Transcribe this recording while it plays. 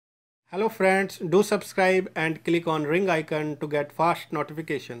Hello friends, do subscribe and click on ring icon to get fast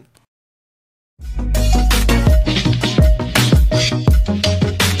notification.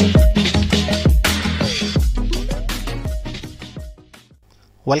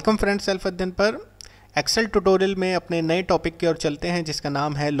 Welcome friends, self अध्ययन पर Excel tutorial में अपने नए topic की ओर चलते हैं जिसका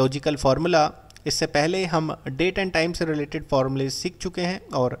नाम है लॉजिकल फार्मूला। इससे पहले हम डेट एंड टाइम से रिलेटेड फार्मूले सीख चुके हैं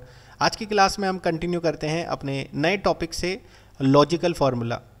और आज की क्लास में हम कंटिन्यू करते हैं अपने नए टॉपिक से लॉजिकल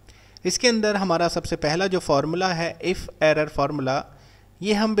फार्मूला। इसके अंदर हमारा सबसे पहला जो फार्मूला है इफ़ एरर फार्मूला,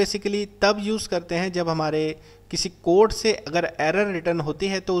 ये हम बेसिकली तब यूज़ करते हैं जब हमारे किसी कोड से अगर एरर रिटर्न होती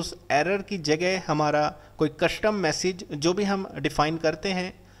है तो उस एरर की जगह हमारा कोई कस्टम मैसेज जो भी हम डिफ़ाइन करते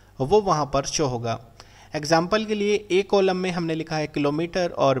हैं वो वहाँ पर शो होगा। एग्जाम्पल के लिए ए कॉलम में हमने लिखा है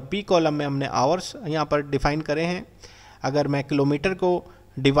किलोमीटर और बी कॉलम में हमने आवर्स यहाँ पर डिफ़ाइन करे हैं। अगर मैं किलोमीटर को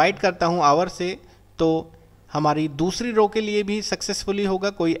डिवाइड करता हूँ आवर से तो हमारी दूसरी रो के लिए भी सक्सेसफुली होगा,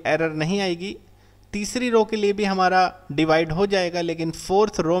 कोई एरर नहीं आएगी। तीसरी रो के लिए भी हमारा डिवाइड हो जाएगा, लेकिन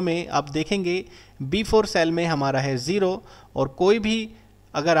फोर्थ रो में आप देखेंगे B4 सेल में हमारा है 0 और कोई भी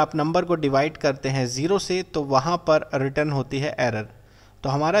अगर आप नंबर को डिवाइड करते हैं 0 से तो वहाँ पर रिटर्न होती है एरर। तो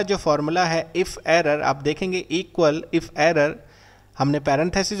हमारा जो फॉर्मूला है इफ़ एरर, आप देखेंगे इक्वल इफ़ एरर, हमने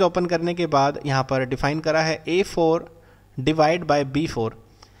पैरेंथेसिस ओपन करने के बाद यहाँ पर डिफाइन करा है A4 डिवाइड बाय B4।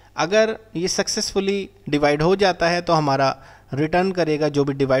 अगर ये सक्सेसफुली डिवाइड हो जाता है तो हमारा रिटर्न करेगा जो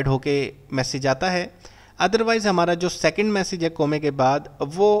भी डिवाइड होके मैसेज आता है। अदरवाइज़ हमारा जो सेकंड मैसेज है कोमे के बाद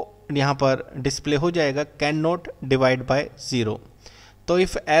वो यहाँ पर डिस्प्ले हो जाएगा कैन नॉट डिवाइड बाय 0। तो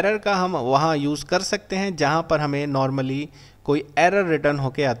इफ़ एरर का हम वहाँ यूज़ कर सकते हैं जहाँ पर हमें नॉर्मली कोई एरर रिटर्न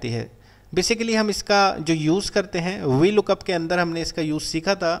होके आती है। बेसिकली हम इसका जो यूज़ करते हैं वी लुकअप के अंदर हमने इसका यूज़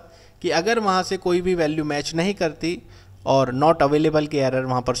सीखा था कि अगर वहाँ से कोई भी वैल्यू मैच नहीं करती और नॉट अवेलेबल की एरर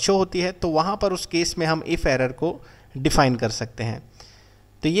वहाँ पर शो होती है तो वहाँ पर उस केस में हम इफ़ एरर को डिफ़ाइन कर सकते हैं।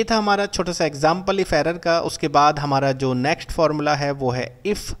 तो ये था हमारा छोटा सा एग्जाम्पल इफ़ एरर का। उसके बाद हमारा जो नेक्स्ट फार्मूला है वो है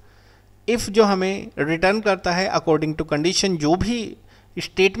इफ़ जो हमें रिटर्न करता है अकॉर्डिंग टू कंडीशन, जो भी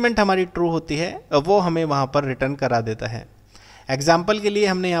स्टेटमेंट हमारी ट्रू होती है वो हमें वहाँ पर रिटर्न करा देता है। एग्जाम्पल के लिए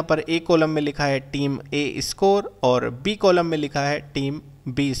हमने यहाँ पर ए कॉलम में लिखा है टीम ए स्कोर और बी कॉलम में लिखा है टीम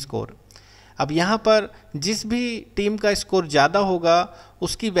बी स्कोर। अब यहाँ पर जिस भी टीम का स्कोर ज़्यादा होगा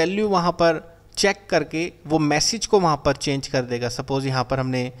उसकी वैल्यू वहाँ पर चेक करके वो मैसेज को वहाँ पर चेंज कर देगा। सपोज़ यहाँ पर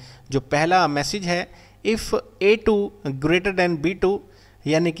हमने जो पहला मैसेज है if A2 greater than B2,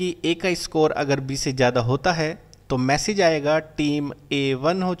 यानी कि A का स्कोर अगर B से ज़्यादा होता है तो मैसेज आएगा टीम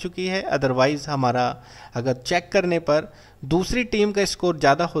A1 हो चुकी है। अदरवाइज़ हमारा अगर चेक करने पर दूसरी टीम का स्कोर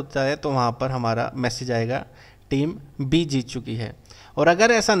ज़्यादा होता है तो वहाँ पर हमारा मैसेज आएगा टीम B जीत चुकी है। और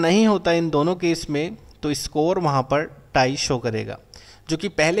अगर ऐसा नहीं होता इन दोनों केस में तो स्कोर वहाँ पर टाई शो करेगा, जो कि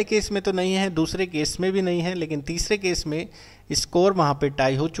पहले केस में तो नहीं है, दूसरे केस में भी नहीं है, लेकिन तीसरे केस में स्कोर वहाँ पे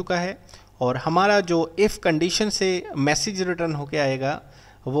टाई हो चुका है और हमारा जो इफ़ कंडीशन से मैसेज रिटर्न होके आएगा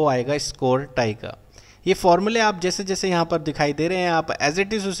वो आएगा स्कोर टाई का। ये फॉर्मूले आप जैसे जैसे यहाँ पर दिखाई दे रहे हैं, आप एज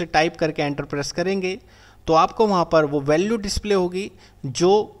इट इज़ उसे टाइप करके एंटर प्रेस करेंगे तो आपको वहाँ पर वो वैल्यू डिस्प्ले होगी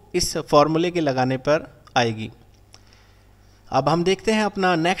जो इस फॉर्मूले के लगाने पर आएगी। अब हम देखते हैं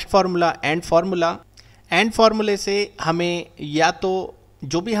अपना next formula and formula. And फार्मूले से हमें या तो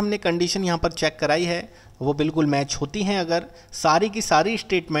जो भी हमने कंडीशन यहाँ पर चेक कराई है वो बिल्कुल मैच होती हैं अगर सारी की सारी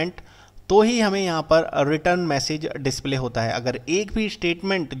स्टेटमेंट, तो ही हमें यहाँ पर रिटर्न मैसेज डिस्प्ले होता है। अगर एक भी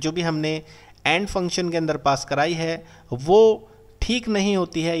स्टेटमेंट जो भी हमने एंड फंक्शन के अंदर पास कराई है वो ठीक नहीं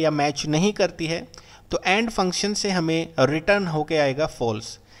होती है या मैच नहीं करती है तो एंड फंक्शन से हमें रिटर्न होके आएगा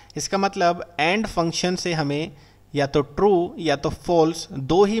फॉल्स। इसका मतलब एंड फंक्शन से हमें या तो ट्रू या तो फॉल्स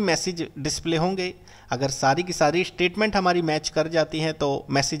दो ही मैसेज डिस्प्ले होंगे। अगर सारी की सारी स्टेटमेंट हमारी मैच कर जाती हैं तो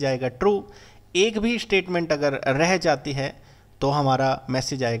मैसेज आएगा ट्रू, एक भी स्टेटमेंट अगर रह जाती है तो हमारा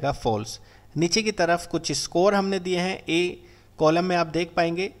मैसेज आएगा फॉल्स। नीचे की तरफ कुछ स्कोर हमने दिए हैं ए कॉलम में, आप देख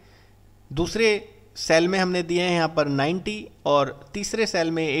पाएंगे दूसरे सेल में हमने दिए हैं यहाँ पर 90 और तीसरे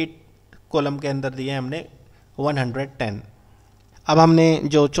सेल में 8 कॉलम के अंदर दिए हैं हमने 110। अब हमने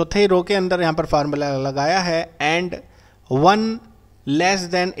जो चौथे रो के अंदर यहाँ पर फार्मूला लगाया है एंड 1 लेस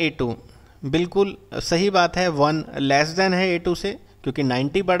देन A2, बिल्कुल सही बात है, 1 लेस देन है A2 से क्योंकि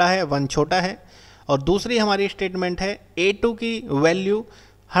 90 बड़ा है, 1 छोटा है। और दूसरी हमारी स्टेटमेंट है A2 की वैल्यू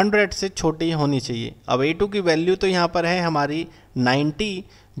 100 से छोटी होनी चाहिए। अब A2 की वैल्यू तो यहाँ पर है हमारी 90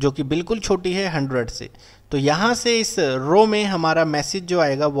 जो कि बिल्कुल छोटी है 100 से, तो यहाँ से इस रो में हमारा मैसेज जो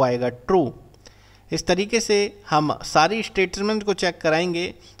आएगा वो आएगा ट्रू। इस तरीके से हम सारी स्टेटमेंट को चेक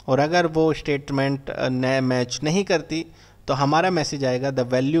कराएंगे और अगर वो स्टेटमेंट मैच नहीं करती तो हमारा मैसेज आएगा the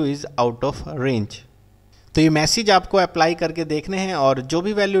value is out of range. तो ये मैसेज आपको अप्लाई करके देखने हैं और जो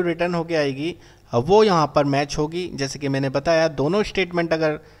भी वैल्यू रिटर्न होके आएगी वो यहाँ पर मैच होगी। जैसे कि मैंने बताया दोनों स्टेटमेंट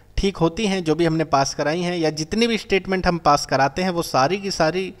अगर ठीक होती हैं, जो भी हमने पास कराई हैं, या जितनी भी स्टेटमेंट हम पास कराते हैं वो सारी की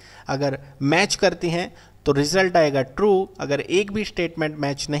सारी अगर मैच करती हैं तो रिजल्ट आएगा ट्रू। अगर एक भी स्टेटमेंट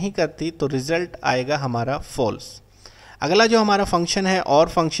मैच नहीं करती तो रिजल्ट आएगा हमारा फॉल्स। अगला जो हमारा फंक्शन है और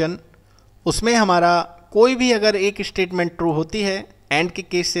फंक्शन, उसमें हमारा कोई भी अगर एक स्टेटमेंट ट्रू होती है, एंड के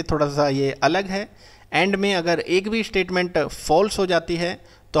केस से थोड़ा सा ये अलग है। एंड में अगर एक भी स्टेटमेंट फॉल्स हो जाती है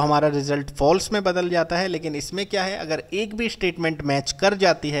तो हमारा रिजल्ट फॉल्स में बदल जाता है। लेकिन इसमें क्या है, अगर एक भी स्टेटमेंट मैच कर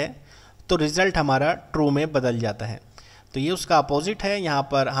जाती है तो रिजल्ट हमारा ट्रू में बदल जाता है। तो ये उसका अपोजिट है। यहाँ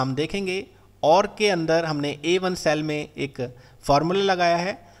पर हम देखेंगे और के अंदर हमने A1 सेल में एक फॉर्मूला लगाया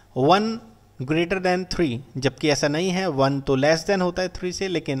है 1 ग्रेटर देन 3, जबकि ऐसा नहीं है, 1 तो लेस देन होता है 3 से।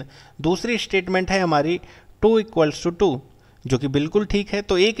 लेकिन दूसरी स्टेटमेंट है हमारी 2 इक्वल्स टू 2, जो कि बिल्कुल ठीक है।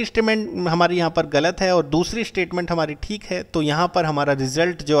 तो एक स्टेटमेंट हमारी यहाँ पर गलत है और दूसरी स्टेटमेंट हमारी ठीक है, तो यहाँ पर हमारा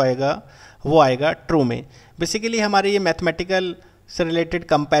रिजल्ट जो आएगा वो आएगा ट्रू में। बेसिकली हमारे ये मैथमेटिकल से रिलेटेड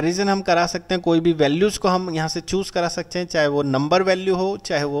कंपैरिजन हम करा सकते हैं। कोई भी वैल्यूज़ को हम यहाँ से चूज़ करा सकते हैं, चाहे वो नंबर वैल्यू हो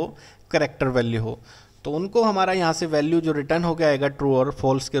चाहे वो करैक्टर वैल्यू हो, तो उनको हमारा यहाँ से वैल्यू जो रिटर्न हो गया आएगा ट्रू और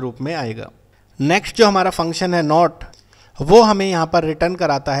फॉल्स के रूप में आएगा। नेक्स्ट जो हमारा फंक्शन है नॉट, वो हमें यहाँ पर रिटर्न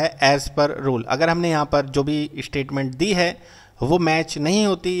कराता है एज पर रूल। अगर हमने यहाँ पर जो भी स्टेटमेंट दी है वो मैच नहीं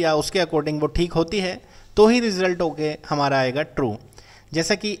होती या उसके अकॉर्डिंग वो ठीक होती है तो ही रिजल्ट होके हमारा आएगा ट्रू।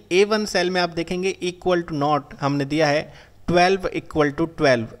 जैसा कि A1 सेल में आप देखेंगे इक्वल टू नॉट हमने दिया है 12 इक्वल टू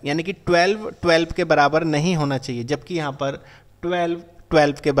 12, यानी कि 12 12 के बराबर नहीं होना चाहिए, जबकि यहाँ पर 12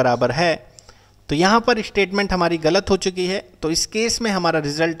 12 के बराबर है। तो यहाँ पर स्टेटमेंट हमारी गलत हो चुकी है, तो इस केस में हमारा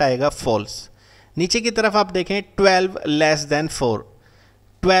रिजल्ट आएगा फॉल्स। नीचे की तरफ आप देखें 12 लेस देन 4,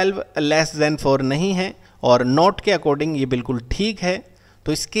 12 लेस देन 4 नहीं है और नॉट के अकॉर्डिंग ये बिल्कुल ठीक है,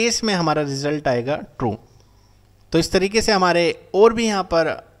 तो इस केस में हमारा रिजल्ट आएगा ट्रू। तो इस तरीके से हमारे और भी यहाँ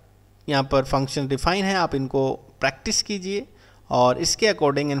पर फंक्शन डिफाइन है। आप इनको प्रैक्टिस कीजिए और इसके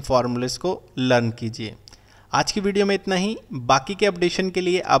अकॉर्डिंग इन फॉर्मूलेस को लर्न कीजिए। आज की वीडियो में इतना ही। बाकी के अपडेशन के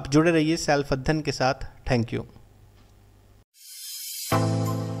लिए आप जुड़े रहिए सेल्फ अध्ययन के साथ। Thank you.